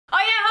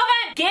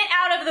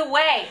of the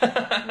way.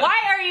 Why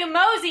are you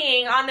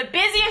moseying on the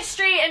busiest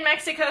street in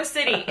Mexico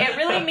City? It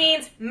really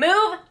means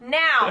move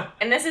now.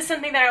 And this is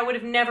something that I would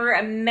have never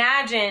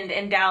imagined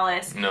in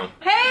Dallas. No.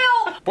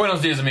 Hail!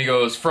 Buenos dias,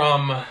 amigos,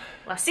 from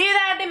La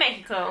Ciudad de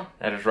Mexico.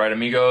 That is right,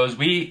 amigos.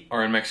 We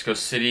are in Mexico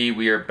City.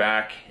 We are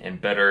back and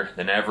better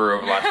than ever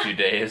over the last few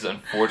days.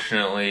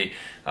 Unfortunately,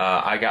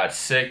 I got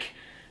sick.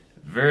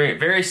 Very,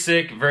 very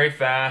sick, very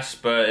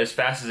fast, but as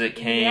fast as it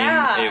came,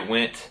 it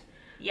went.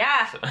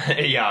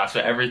 Yeah. So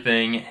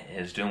everything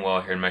is doing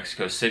well here in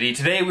Mexico City.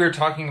 Today we are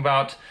talking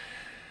about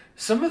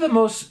some of the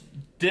most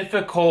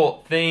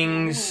difficult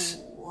things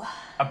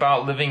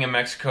about living in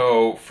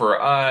Mexico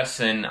for us,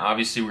 and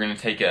obviously we're going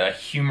to take a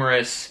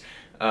humorous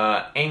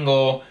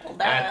angle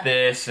at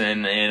this,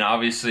 and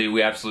obviously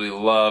we absolutely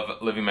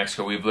love living in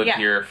Mexico. We've lived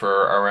here for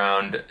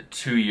around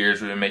 2 years.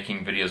 We've been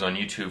making videos on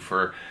YouTube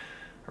for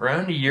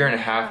around a year and a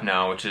half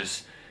now, which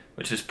is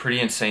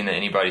pretty insane that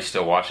anybody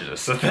still watches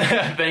us. So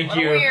thank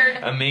you,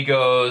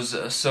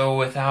 amigos. So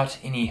without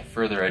any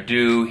further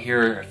ado,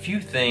 here are a few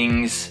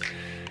things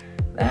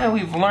that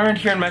we've learned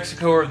here in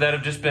Mexico or that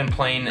have just been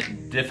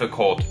plain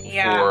difficult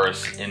for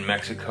us in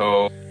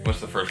Mexico. What's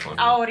the first one?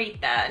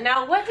 Ahorita.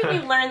 Now, what did we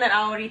learn that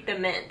ahorita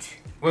meant?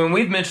 Well,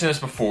 we've mentioned this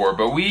before,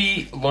 but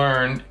we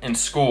learned in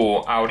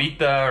school,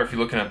 ahorita, or if you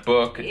look in a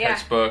book, a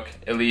textbook,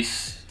 at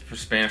least for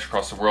Spanish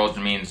across the world,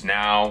 it means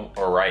now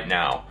or right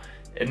now.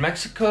 In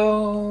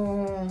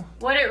Mexico,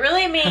 what it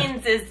really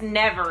means is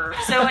never.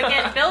 So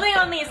again, building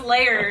on these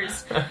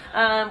layers,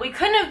 we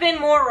couldn't have been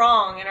more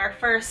wrong in our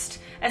first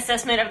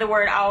assessment of the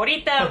word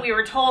ahorita. We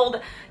were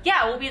told,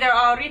 yeah, we'll be there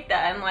ahorita,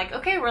 and like,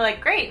 okay, we're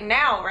like, great,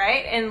 now,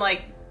 right? And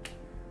like,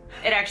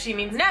 it actually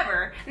means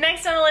never.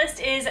 Next on the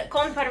list is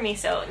con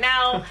permiso.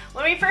 Now,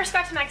 when we first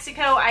got to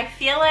Mexico, I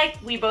feel like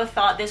we both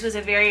thought this was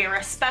a very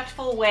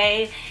respectful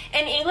way.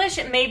 In English,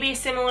 it may be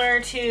similar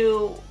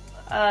to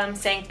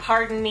saying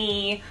pardon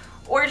me,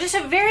 or just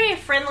a very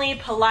friendly,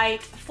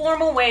 polite,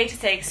 formal way to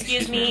say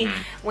excuse me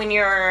when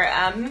you're,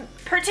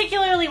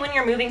 particularly when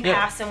you're moving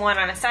past someone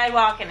on a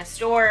sidewalk, in a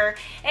store,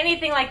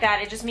 anything like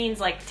that. It just means,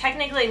 like,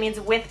 technically it means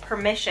with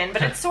permission,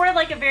 but it's sort of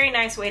like a very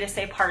nice way to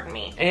say pardon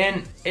me.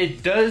 And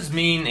it does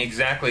mean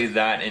exactly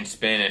that in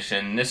Spanish,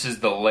 and this is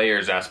the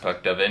layers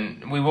aspect of it.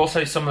 And we will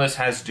say some of this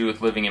has to do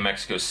with living in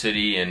Mexico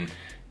City and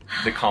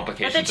the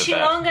complications but the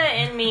chilonga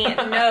in me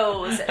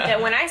knows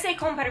that when I say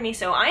con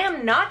permiso, I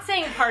am not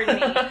saying pardon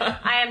me.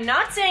 I am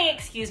not saying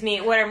excuse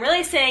me. What I'm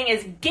really saying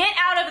is get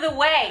out of the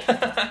way.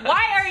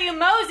 Why are you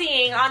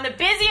moseying on the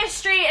busiest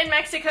street in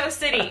Mexico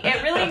City?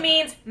 It really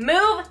means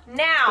move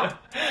now.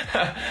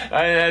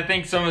 I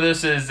think some of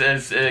this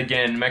is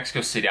again,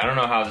 Mexico City. I don't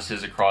know how this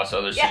is across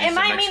other cities in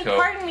Mexico. Yeah, it might mean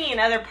pardon me in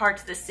other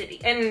parts of the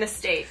city, in the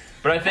state.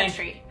 But I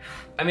think,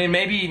 I mean,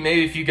 maybe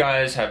if you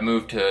guys have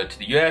moved to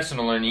the U.S. and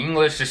are learning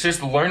English, it's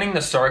just learning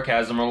the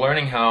sarcasm or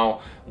learning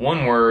how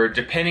one word,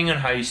 depending on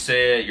how you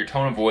say it, your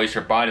tone of voice,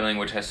 your body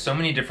language, has so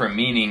many different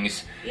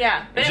meanings.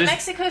 Yeah, but in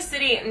Mexico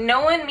City,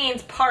 no one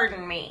means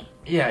pardon me.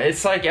 Yeah,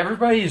 it's like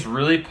everybody is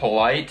really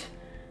polite,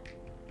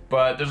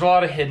 but there's a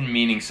lot of hidden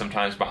meanings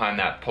sometimes behind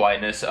that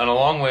politeness. And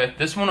along with,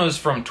 this one was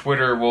from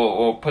Twitter,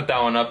 we'll put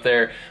that one up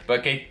there,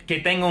 but que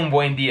tenga un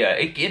buen día.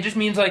 It just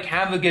means like,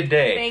 have a good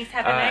day. Thanks,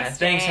 have a nice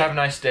day. Thanks, have a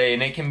nice day.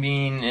 And it can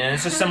mean, and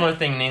it's a similar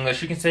thing in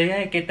English. You can say,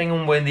 hey, que tenga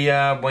un buen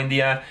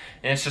día.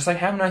 And it's just like,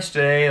 have a nice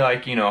day,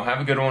 like, you know, have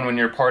a good one when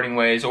you're parting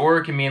ways. Or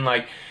it can mean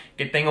like,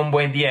 que tenga un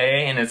buen día,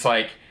 and it's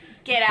like,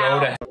 get go out.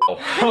 to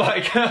hell.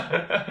 Like,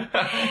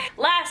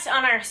 last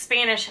on our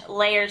Spanish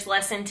layers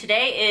lesson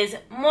today is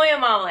muy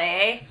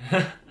amable,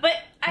 but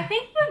I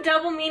think the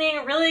double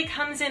meaning really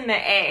comes in the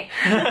A.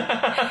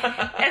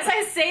 As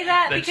I say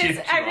that, because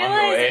I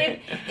realize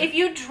if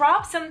you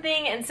drop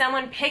something and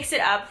someone picks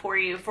it up for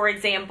you, for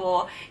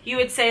example, you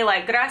would say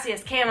like,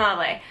 gracias, que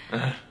amable.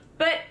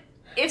 But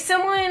if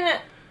someone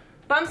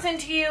bumps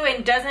into you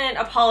and doesn't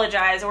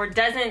apologize or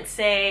doesn't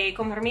say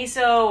con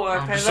permiso or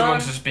perdón,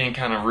 someone's just being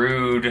kind of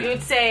rude, you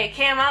would say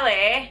que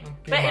amable,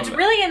 but it's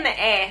really in the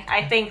A,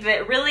 I think,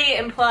 that really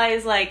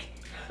implies like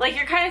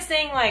you're kind of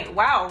saying like,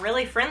 wow,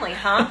 really friendly,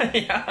 huh?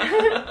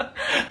 Yeah.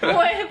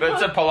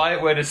 That's a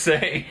polite way to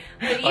say,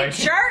 you like,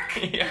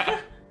 jerk. Yeah.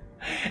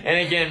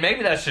 And again,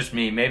 maybe that's just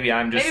me. Maybe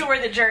I'm just... Maybe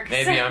we're the jerks.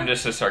 Maybe I'm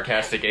just a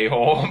sarcastic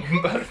a-hole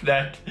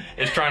that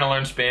is trying to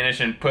learn Spanish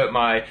and put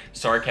my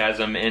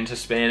sarcasm into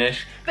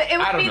Spanish. But it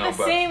would be the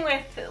same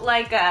with,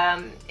 like,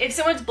 if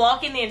someone's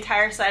blocking the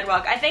entire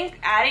sidewalk. I think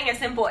adding a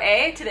simple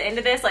A to the end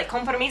of this, like,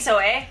 con permiso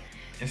A,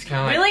 it's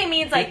kind of like, really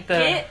means, like,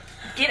 get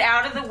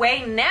out of the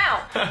way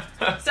now.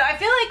 So I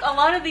feel like a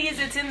lot of these,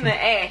 it's in the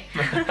A.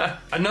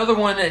 Another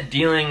one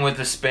dealing with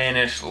the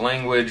Spanish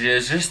language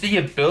is just the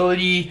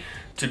ability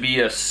to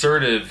be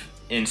assertive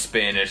in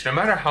Spanish. No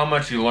matter how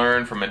much you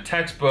learn from a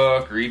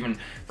textbook or even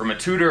from a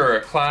tutor or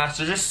a class,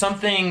 there's just some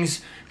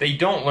things that you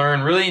don't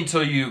learn really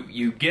until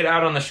you get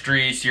out on the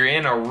streets, you're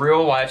in a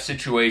real life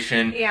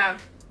situation,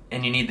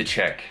 and you need the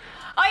check.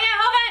 Oh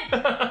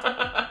yeah,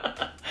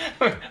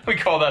 hold on! We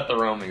call that the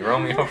Romeo.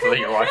 Romeo, hopefully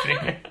you're watching.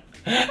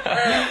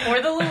 Or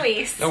the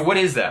Luis. Now, what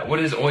is that? What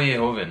is oye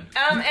joven?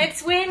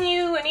 It's when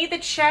you need the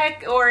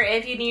check, or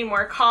if you need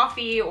more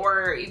coffee,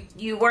 or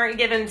you weren't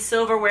given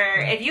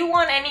silverware. If you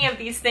want any of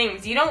these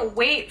things, you don't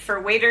wait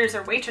for waiters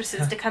or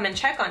waitresses to come and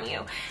check on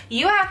you.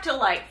 You have to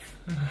like,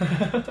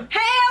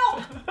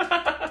 help!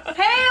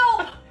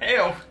 Help!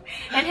 Help!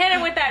 And hit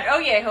it with that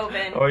oye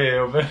joven. Oye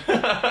joven.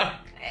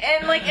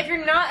 And like, if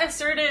you're not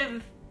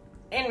assertive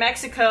in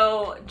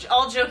Mexico,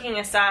 all joking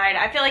aside,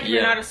 I feel like if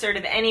you're not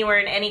assertive anywhere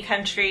in any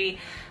country,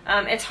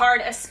 it's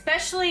hard,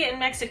 especially in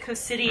Mexico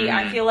City.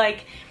 I feel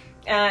like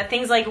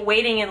things like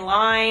waiting in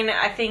line,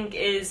 I think,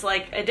 is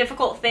like a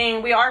difficult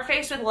thing. We are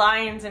faced with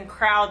lines and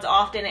crowds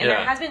often, and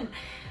there has been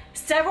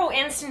several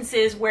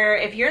instances where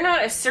if you're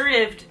not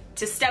assertive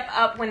to step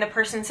up when the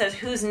person says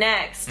who's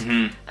next,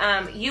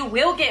 you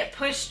will get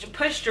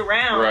pushed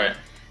around. Right.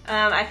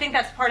 I think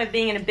that's part of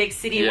being in a big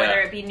city, whether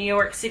it be New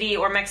York City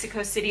or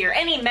Mexico City or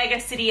any mega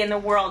city in the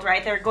world,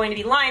 right? There are going to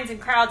be lines and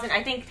crowds, and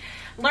I think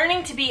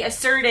learning to be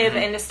assertive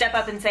and to step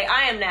up and say,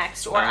 I am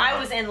next, or I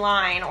was in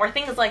line, or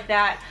things like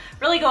that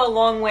really go a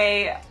long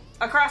way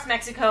across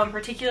Mexico, and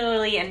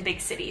particularly in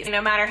big cities.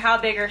 No matter how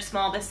big or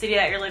small the city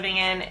that you're living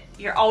in,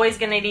 you're always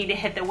going to need to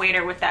hit the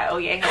waiter with that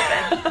oye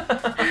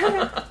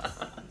joven.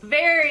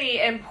 Very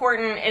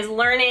important is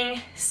learning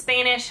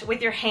Spanish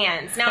with your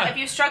hands. Now, if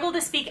you struggle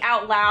to speak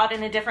out loud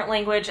in a different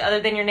language other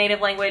than your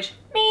native language,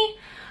 I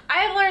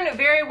have learned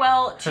very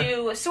well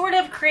to sort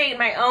of create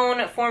my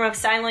own form of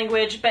sign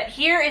language, but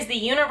here is the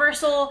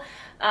universal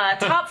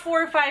top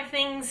 4 or 5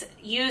 things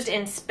used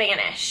in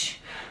Spanish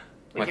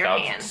with your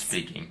hands.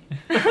 Speaking.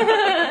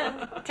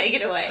 Take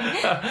it away.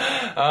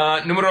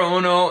 Numero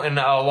uno, and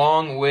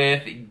along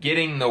with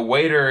getting the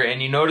waiter,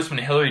 and you notice when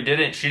Hillary did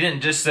it, she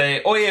didn't just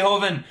say, oye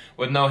joven,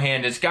 with no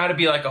hand. It's got to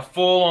be like a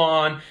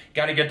full-on,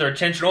 got to get their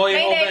attention, oye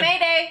joven.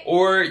 Mayday.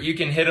 Or you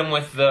can hit them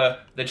with the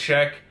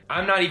check.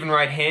 I'm not even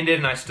right-handed,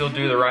 and I still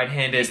do the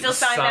right-handed You still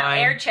sign that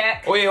air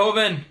check. Oye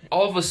joven.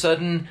 All of a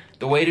sudden,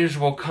 the waiters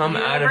will come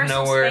out of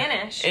nowhere.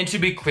 Spanish. And to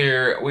be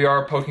clear, we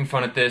are poking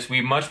fun at this.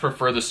 We much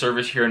prefer the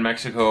service here in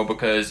Mexico,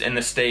 because in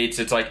the States,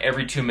 it's like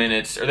every 2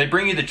 minutes, or they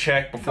bring you the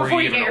check before you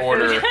even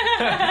order.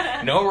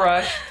 No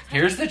rush.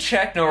 Here's the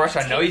check. No rush.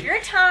 I know Take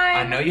your time.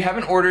 I know you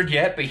haven't ordered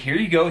yet, but here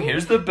you go.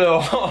 Here's the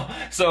bill.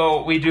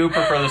 So we do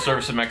prefer the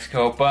service in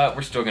Mexico, but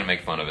we're still gonna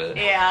make fun of it.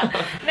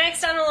 Yeah.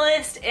 Next on the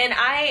list, and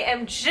I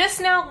am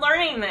just now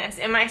learning this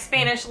in my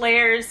Spanish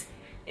layers,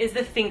 is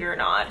the finger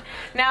nod.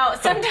 Now,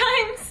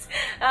 sometimes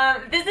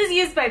this is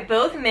used by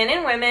both men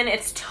and women.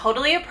 It's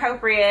totally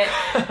appropriate.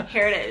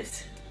 Here it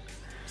is.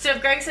 So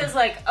if Greg says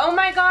like, oh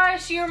my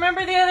gosh, you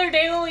remember the other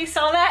day when we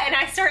saw that? And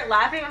I start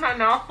laughing with my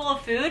mouth full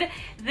of food.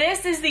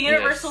 This is the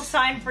universal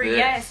sign for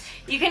yes.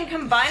 You can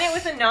combine it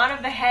with a nod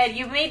of the head.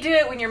 You may do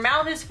it when your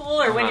mouth is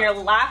full or when you're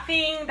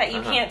laughing that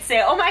you can't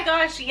say, oh my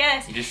gosh,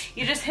 yes.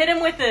 You just hit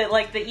him with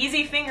the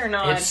easy finger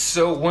nod. It's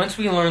so, once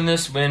we learned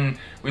this, when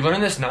we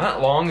learned this not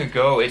long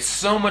ago, it's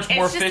so much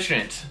more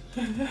efficient.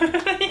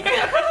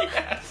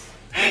 Yes.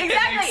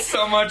 Exactly. It makes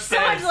so much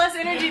sense. So much less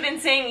energy than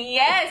saying,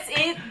 yes,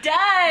 it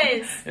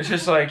does. It's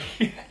just like,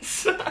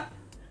 yes.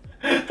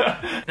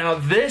 Now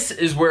this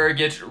is where it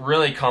gets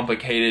really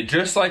complicated.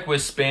 Just like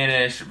with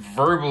Spanish,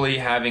 verbally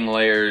having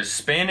layers,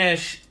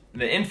 Spanish,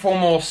 the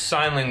informal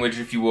sign language,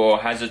 if you will,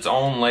 has its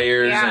own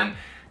layers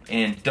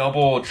and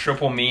double,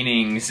 triple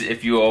meanings,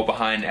 if you will,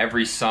 behind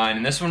every sign.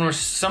 And this one was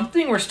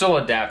something we're still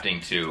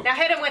adapting to. Now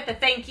hit him with the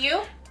thank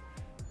you,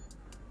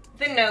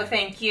 the no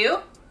thank you,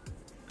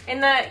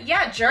 and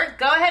the jerk,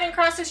 go ahead and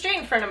cross the street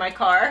in front of my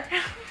car.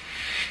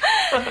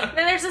 Then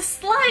there's a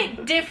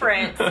slight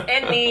difference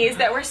in these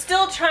that we're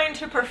still trying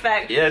to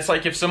perfect. Yeah, it's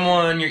like if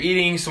you're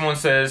eating, someone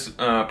says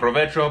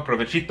provecho,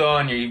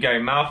 provechito, and you've got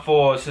your mouth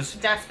full. It's just,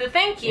 that's the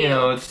thank you. You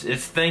know, it's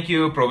thank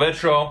you,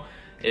 provecho.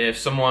 If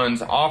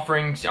someone's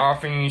offering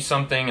you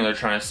something and they're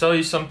trying to sell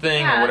you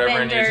something or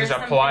whatever, and it's just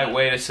a polite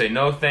way to say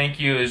no thank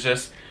you, is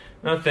just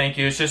no thank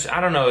you. It's just, I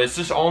don't know, it's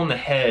just all in the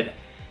head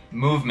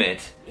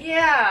movement.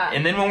 Yeah.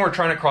 And then when we're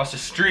trying to cross the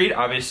street,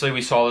 obviously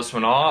we saw this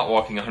one a lot,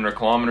 walking 100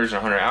 kilometers in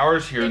 100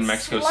 hours here in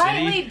Mexico City. It's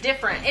slightly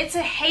different. It's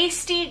a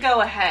hasty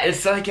go ahead.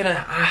 It's like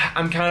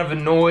I'm kind of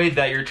annoyed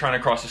that you're trying to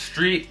cross the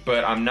street,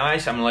 but I'm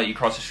nice, I'm gonna let you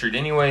cross the street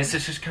anyways.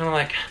 It's just kind of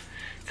like,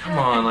 come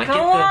on, like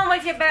go on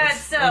with your bad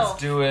self.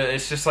 Let's do it.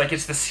 It's just like,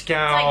 it's the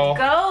scowl. It's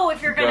like, go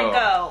if you're gonna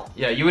go.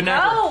 Yeah, you would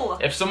never. Go.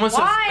 If someone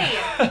Why?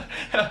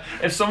 says,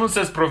 if someone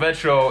says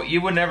provecho, you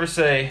would never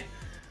say.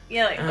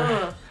 Yeah, like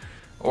ugh.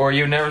 Or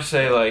you never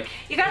say like.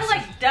 You gotta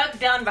like duck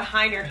down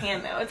behind your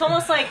hand though. It's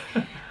almost like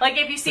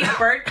if you see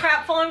bird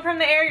crap falling from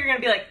the air, you're gonna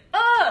be like,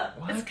 ugh.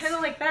 What? It's kind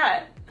of like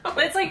that. But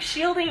it's like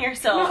shielding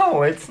yourself.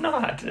 No, it's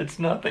not. It's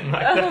nothing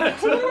like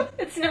that.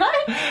 It's not?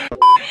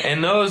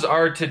 And those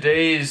are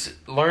today's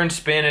Learn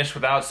Spanish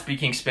Without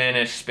Speaking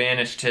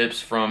Spanish tips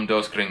from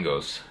Dos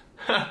Gringos.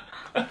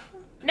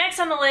 Next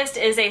on the list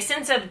is a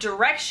sense of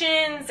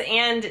directions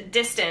and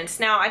distance.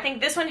 Now, I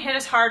think this one hit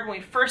us hard when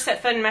we first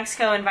set foot in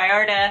Mexico in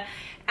Vallarta,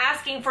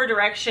 asking for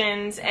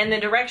directions, and the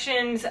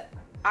directions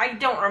I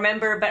don't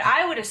remember, but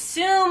I would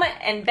assume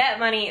and bet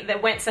money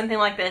that went something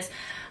like this.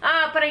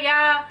 Para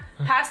allá,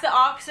 past the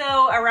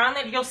OXXO, around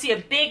there, you'll see a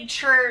big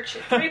church.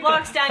 3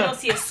 blocks down, you'll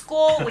see a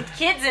school with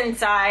kids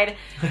inside.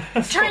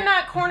 Turn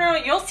that corner,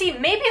 you'll see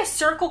maybe a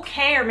Circle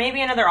K or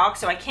maybe another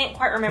OXXO. I can't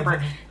quite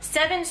remember.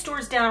 7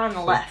 stores down on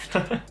the left.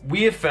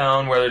 We have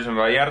found, whether it's in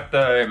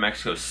Vallarta,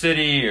 Mexico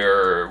City,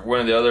 or one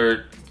of the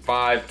other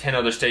 5, 10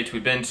 other states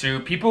we've been to,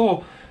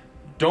 people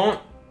don't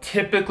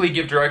typically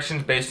give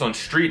directions based on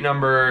street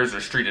numbers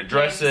or street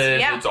addresses.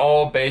 Yeah. It's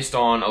all based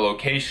on a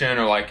location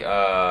or like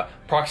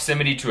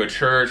proximity to a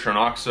church or an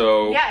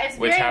OXXO,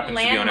 which happens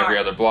to be on every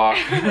other block.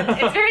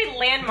 It's very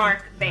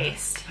landmark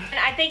based. And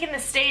I think in the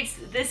States,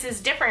 this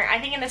is different. I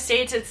think in the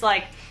States, it's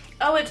like,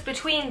 oh, it's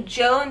between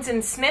Jones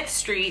and Smith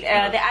Street. The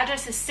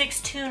address is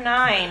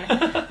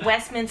 629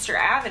 Westminster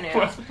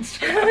Avenue.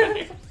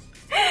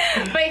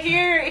 But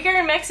here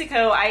in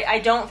Mexico, I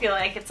don't feel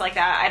like it's like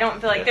that. I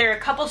don't feel like there are a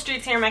couple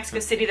streets here in Mexico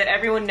City that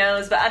everyone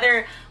knows, but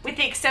with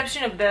the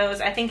exception of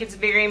those, I think it's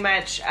very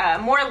much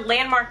more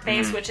landmark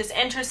based, which is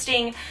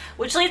interesting,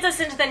 which leads us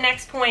into the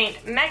next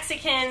point.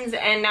 Mexicans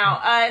and now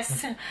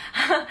us.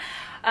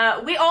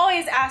 We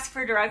always ask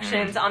for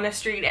directions on the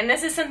street, and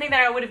this is something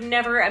that I would have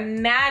never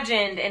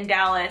imagined in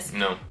Dallas.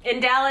 No. In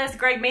Dallas,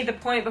 Greg made the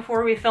point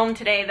before we filmed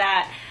today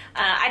that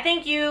I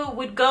think you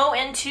would go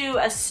into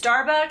a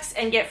Starbucks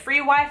and get free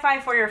Wi-Fi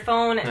for your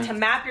phone to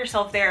map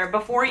yourself there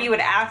before you would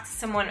ask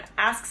someone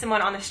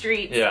on the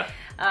streets. Yeah.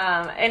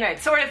 And it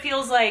sort of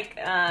feels like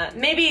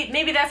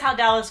maybe that's how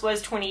Dallas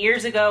was 20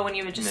 years ago when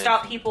you would just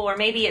stop people, or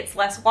maybe it's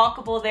less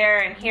walkable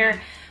there, and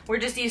here we're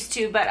just used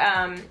to. But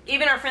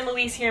even our friend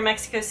Luis here in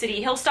Mexico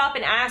City, he'll stop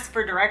and ask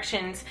for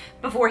directions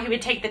before he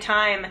would take the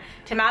time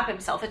to map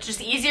himself. It's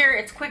just easier,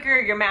 it's quicker,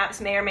 your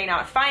maps may or may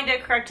not find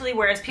it correctly,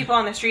 whereas people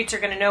on the streets are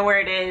going to know where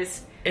it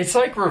is. It's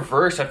like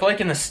reverse. I feel like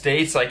in the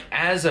States, like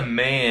as a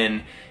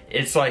man,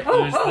 it's like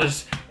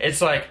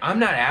it's like I'm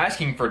not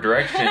asking for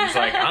directions.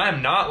 Like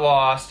I'm not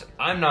lost.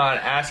 I'm not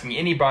asking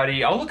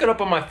anybody. I'll look it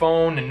up on my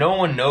phone and no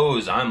one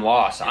knows I'm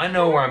lost. I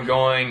know where I'm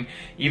going,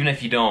 even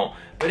if you don't.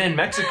 But in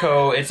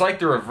Mexico, it's like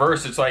the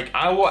reverse. It's like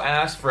I will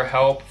ask for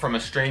help from a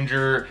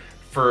stranger.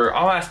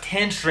 I'll ask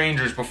 10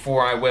 strangers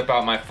before I whip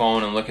out my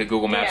phone and look at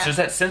Google Maps. Yeah. There's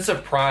that sense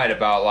of pride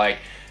about like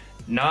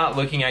not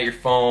looking at your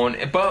phone,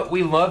 but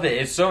we love it.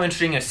 It's so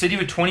interesting. A city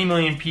with 20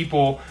 million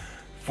people,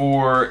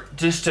 for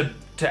just to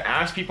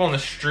ask people on the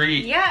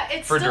street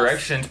for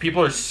directions.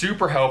 People are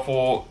super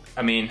helpful.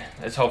 I mean,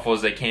 as helpful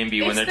as they can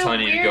be when they're telling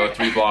you to go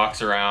 3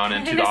 blocks around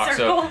and to the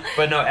OXXO.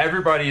 But no,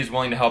 everybody is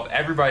willing to help.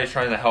 Everybody's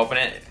trying to help,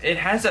 and it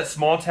has that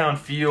small town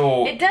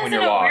feel. It does when in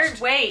you're a lost. weird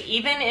way.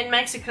 Even in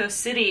Mexico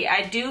City,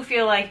 I do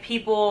feel like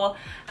people,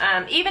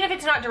 even if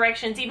it's not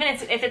directions, even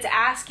if it's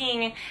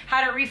asking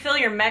how to refill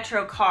your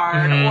Metro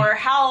card or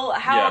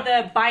how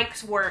the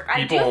bikes work,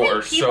 people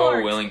are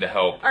so willing to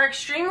help. Are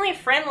extremely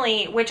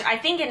friendly, which I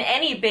think in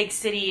any big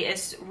city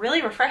is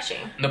really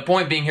refreshing. The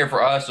point being here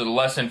for us, or the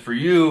lesson for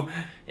you,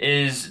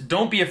 is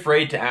don't be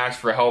afraid to ask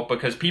for help,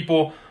 because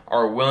people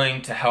are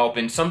willing to help.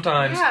 And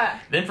sometimes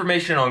the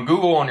information on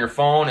Google on your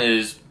phone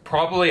is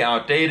probably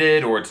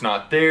outdated or it's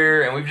not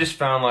there. And we've just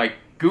found like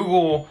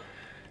Google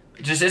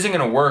just isn't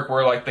going to work,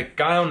 where like the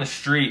guy on the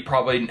street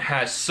probably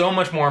has so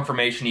much more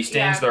information. He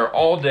stands there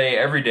all day,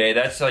 every day.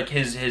 That's like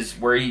his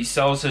where he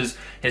sells his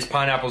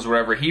pineapples or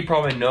whatever. He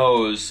probably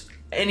knows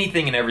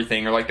anything and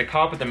everything. Or like the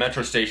cop at the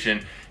metro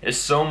station has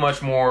so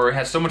much more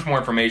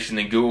information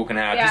than Google can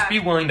have. Just be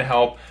willing to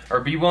help, or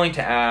be willing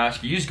to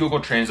ask. Use Google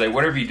Translate.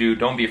 Whatever you do,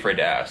 don't be afraid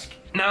to ask.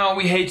 Now,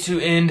 we hate to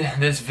end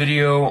this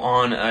video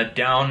on a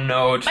down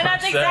note. But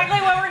that's exactly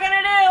what we're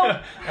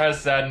gonna do. A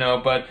sad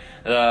note, but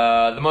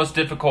the most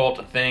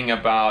difficult thing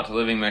about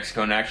living in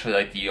Mexico, and actually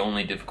like the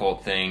only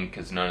difficult thing,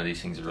 because none of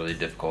these things are really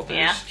difficult,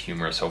 they're just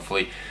humorous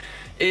hopefully,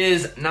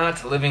 is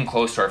not living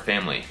close to our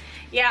family.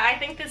 Yeah, I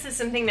think this is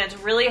something that's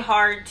really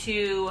hard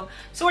to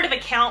sort of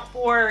account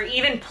for, or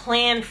even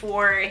plan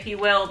for, if you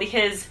will,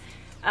 because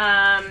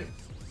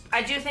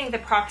I do think the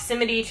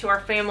proximity to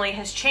our family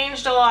has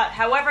changed a lot.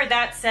 However,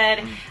 that said,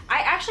 I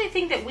actually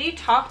think that we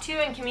talk to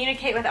and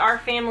communicate with our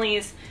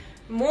families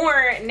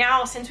more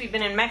now since we've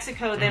been in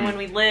Mexico than when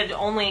we lived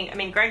only, I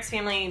mean, Greg's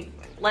family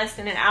less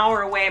than an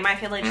hour away, my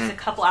family just a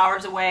couple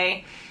hours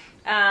away.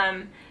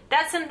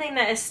 That's something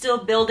that is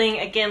still building,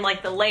 again,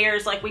 like the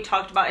layers like we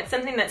talked about. It's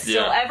something that's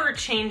still ever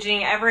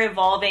changing, ever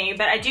evolving,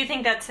 but I do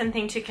think that's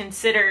something to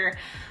consider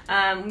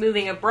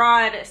moving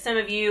abroad. Some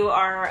of you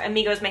are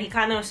amigos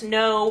mexicanos,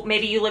 know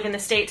maybe you live in the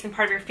States and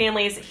part of your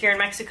family is here in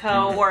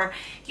Mexico, or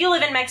you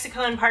live in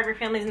Mexico and part of your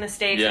family's in the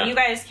States, and you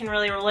guys can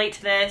really relate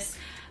to this.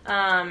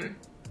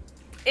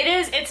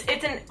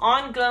 It's an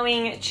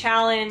ongoing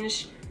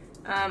challenge.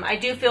 I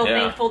do feel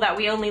thankful that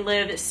we only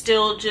live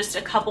still just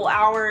a couple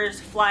hours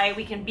flight.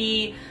 We can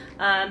be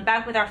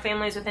back with our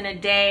families within a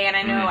day, and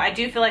I know I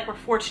do feel like we're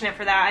fortunate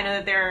for that. I know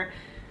that there are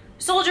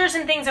soldiers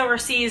and things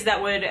overseas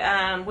that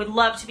would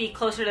love to be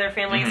closer to their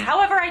families.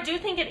 However, I do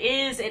think it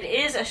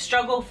is a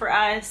struggle for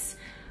us.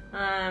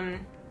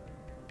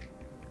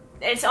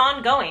 it's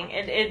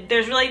ongoing.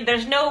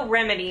 There's no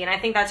remedy, and I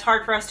think that's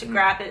hard for us to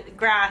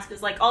grasp.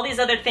 Is like all these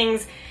other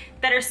things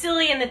that are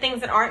silly and the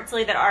things that aren't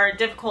silly that are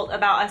difficult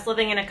about us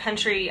living in a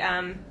country,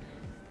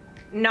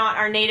 not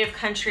our native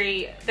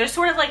country. There's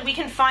sort of like we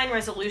can find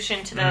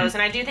resolution to those,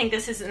 and I do think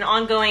this is an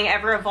ongoing,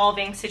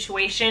 ever-evolving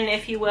situation,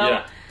 if you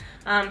will.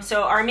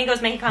 So our amigos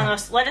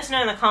mexicanos, let us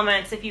know in the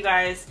comments if you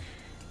guys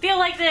feel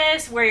like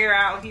this, where you're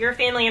at with your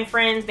family and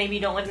friends, maybe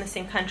you don't live in the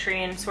same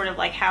country, and sort of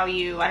like how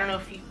you, I don't know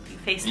if you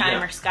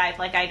FaceTime or Skype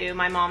like I do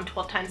my mom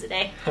 12 times a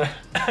day.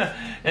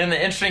 And the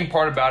interesting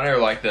part about it, or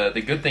like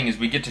the good thing, is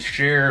we get to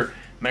share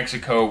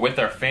Mexico with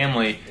our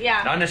family.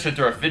 Yeah. Not necessarily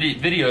through our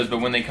videos, but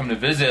when they come to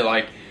visit,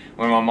 like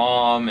when my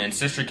mom and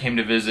sister came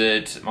to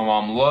visit, my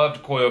mom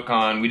loved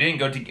Coyoacan. We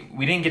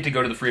didn't get to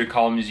go to the Frida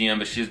Kahlo Museum,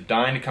 but she's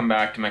dying to come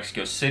back to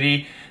Mexico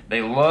City.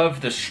 They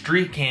love the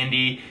street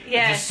candy.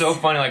 Yes. It's just so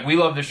funny. Like, we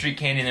love the street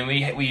candy, and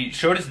then we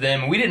showed it to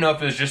them, and we didn't know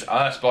if it was just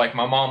us, but like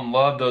my mom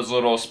loved those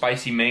little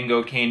spicy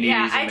mango candies.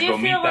 Yeah, and I do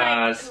feel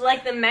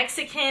like the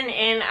Mexican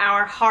in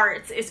our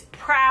hearts is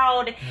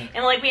proud,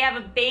 and like we have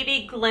a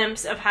baby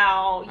glimpse of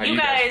how you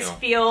guys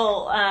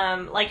feel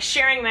like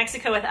sharing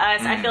Mexico with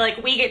us. I feel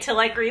like we get to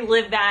like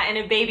relive that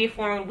in a baby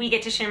form, and we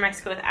get to share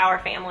Mexico with our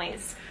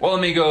families. Well,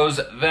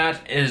 amigos,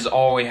 that is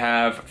all we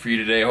have for you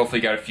today. Hopefully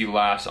you got a few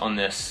laughs on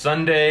this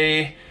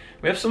Sunday.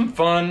 We have some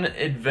fun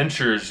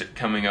adventures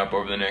coming up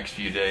over the next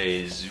few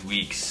days,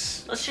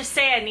 weeks. Let's just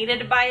say I needed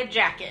to buy a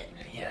jacket.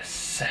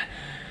 Yes.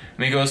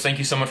 Amigos, thank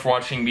you so much for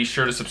watching. Be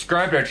sure to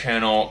subscribe to our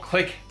channel.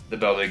 Click the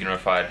bell to get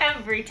notified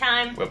every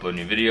time we upload a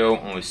new video.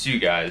 And we'll see you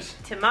guys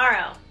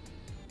tomorrow.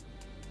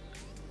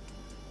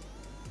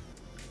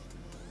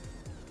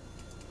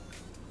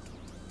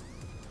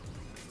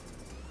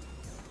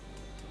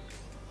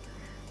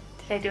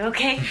 Did I do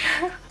okay?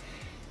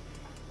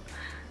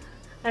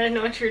 I didn't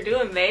know what you were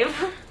doing, babe.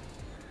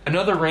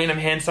 Another random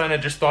hand sign I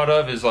just thought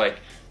of is like,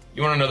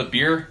 you want another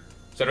beer?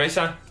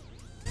 Cerveza?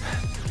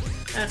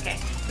 Okay,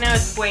 now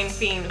it's Buen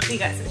Fin. We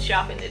got some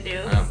shopping to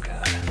do. Oh,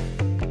 God.